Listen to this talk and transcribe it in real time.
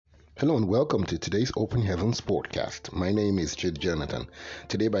Hello and welcome to today's Open Heavens podcast. My name is Jude Jonathan.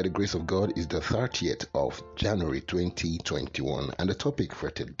 Today, by the grace of God, is the 30th of January 2021, and the topic for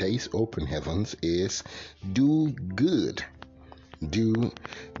today's Open Heavens is Do Good. Do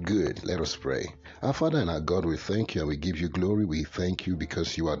good. Let us pray. Our Father and our God, we thank you and we give you glory. We thank you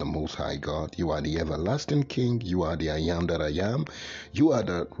because you are the Most High God. You are the everlasting King. You are the I am that I am. You are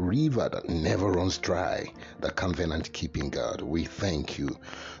the river that never runs dry, the covenant keeping God. We thank you.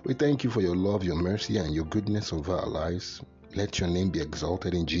 We thank you for your love, your mercy, and your goodness over our lives. Let your name be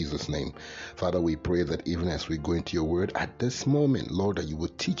exalted in Jesus' name. Father, we pray that even as we go into your word at this moment, Lord, that you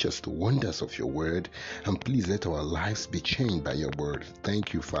will teach us the wonders of your word, and please let our lives be changed by your word.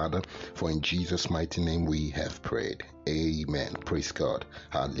 Thank you, Father, for in Jesus' mighty name we have prayed. Amen. Praise God.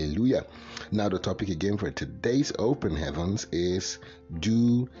 Hallelujah. Now the topic again for today's Open Heavens is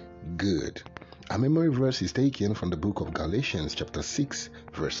Do Good. Our memory verse is taken from the book of Galatians chapter 6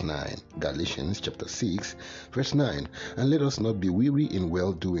 verse 9. Galatians chapter 6 verse 9. And let us not be weary in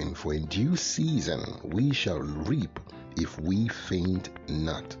well-doing, for in due season we shall reap if we faint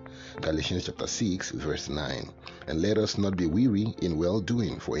not. Galatians chapter 6 verse 9. And let us not be weary in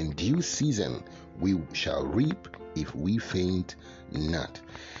well-doing, for in due season we shall reap if we faint not.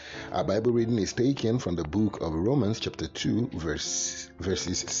 Our Bible reading is taken from the book of Romans chapter 2 verses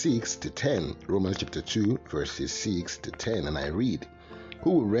 6 to 10. Romans chapter 2 verses 6 to 10, and I read,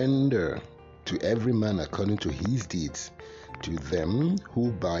 Who will render to every man according to his deeds, to them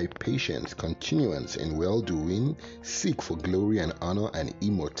who by patience, continuance in well-doing seek for glory and honor and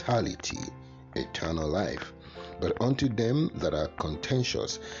immortality, eternal life. But unto them that are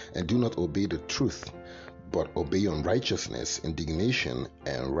contentious and do not obey the truth, but obey unrighteousness, indignation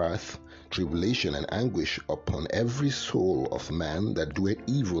and wrath, tribulation and anguish upon every soul of man that doeth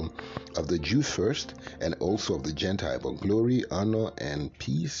evil, of the Jews first, and also of the Gentile. But glory, honor, and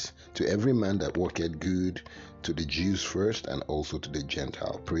peace to every man that worketh good, to the Jews first, and also to the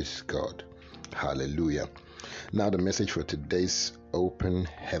Gentile. Praise God. Hallelujah. Now the message for today's Open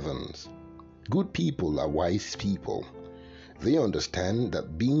Heavens. Good people are wise people. They understand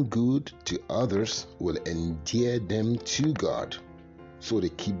that being good to others will endear them to God, so they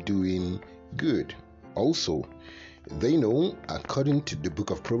keep doing good. Also, they know, according to the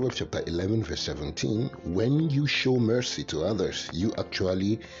book of Proverbs chapter 11 verse 17, when you show mercy to others, you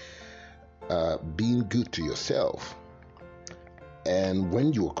actually being good to yourself. And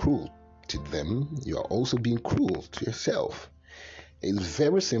when you are cruel to them, you are also being cruel to yourself. It's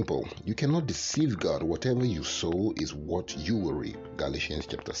very simple. You cannot deceive God. Whatever you sow is what you will reap. Galatians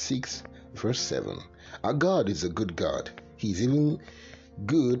chapter 6 verse 7. Our God is a good God. He's even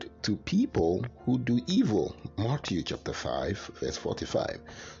good to people who do evil. Matthew chapter 5 verse 45.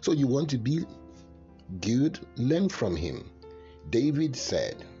 So you want to be good? Learn from him. David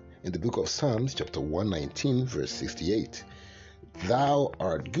said in the book of Psalms chapter 119 verse 68, Thou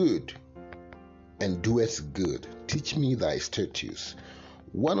art good and doest good. Teach me thy statutes.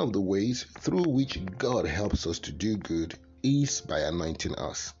 One of the ways through which God helps us to do good is by anointing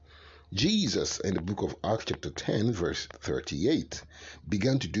us. Jesus, in the book of Acts chapter 10 verse 38,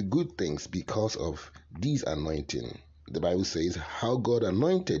 began to do good things because of this anointing. The Bible says how God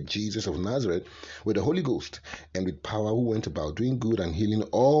anointed Jesus of Nazareth with the Holy Ghost and with power, who went about doing good and healing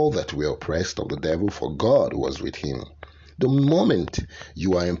all that were oppressed of the devil, for God was with him. The moment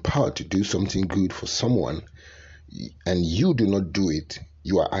you are empowered to do something good for someone and you do not do it,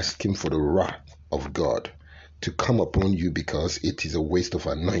 you are asking for the wrath of God to come upon you, because it is a waste of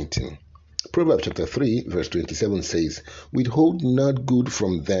anointing. Proverbs chapter 3 verse 27 says, Withhold not good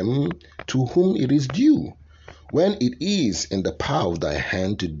from them to whom it is due, when it is in the power of thy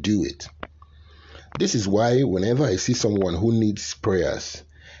hand to do it. This is why whenever I see someone who needs prayers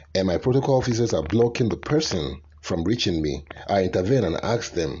and my protocol officers are blocking the person from reaching me, I intervene and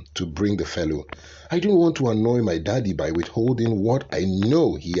ask them to bring the fellow. I don't want to annoy my daddy by withholding what I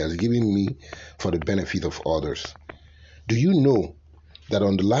know he has given me for the benefit of others. Do you know that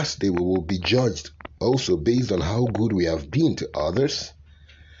on the last day we will be judged also based on how good we have been to others?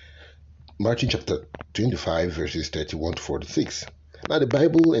 Matthew chapter 25 verses 31 to 46. Now the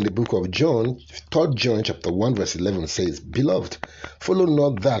Bible in the book of John, 3 John chapter 1 verse 11 says, Beloved, follow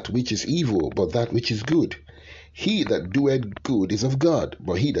not that which is evil, but that which is good. He that doeth good is of God,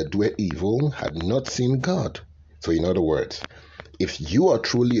 but he that doeth evil had not seen God. So in other words, if you are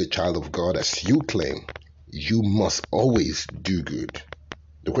truly a child of God as you claim, you must always do good.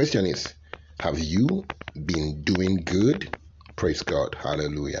 The question is, have you been doing good? Praise God.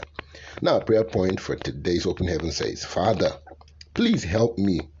 Hallelujah. Now, a prayer point for today's Open Heaven says, Father, please help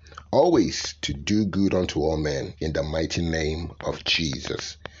me always to do good unto all men in the mighty name of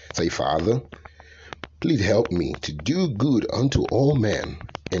Jesus. Say, Father, please help me to do good unto all men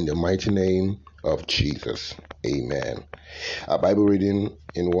in the mighty name of Jesus. Amen. Our Bible reading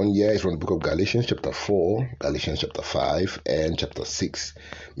in 1 year is from the book of Galatians chapter 4, Galatians chapter 5, and chapter 6.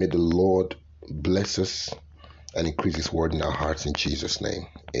 May the Lord bless us and increase His word in our hearts in Jesus' name.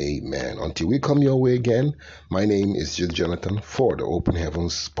 Amen. Until we come your way again, my name is Jill Jonathan for the Open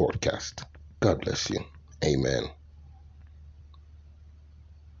Heavens podcast. God bless you. Amen.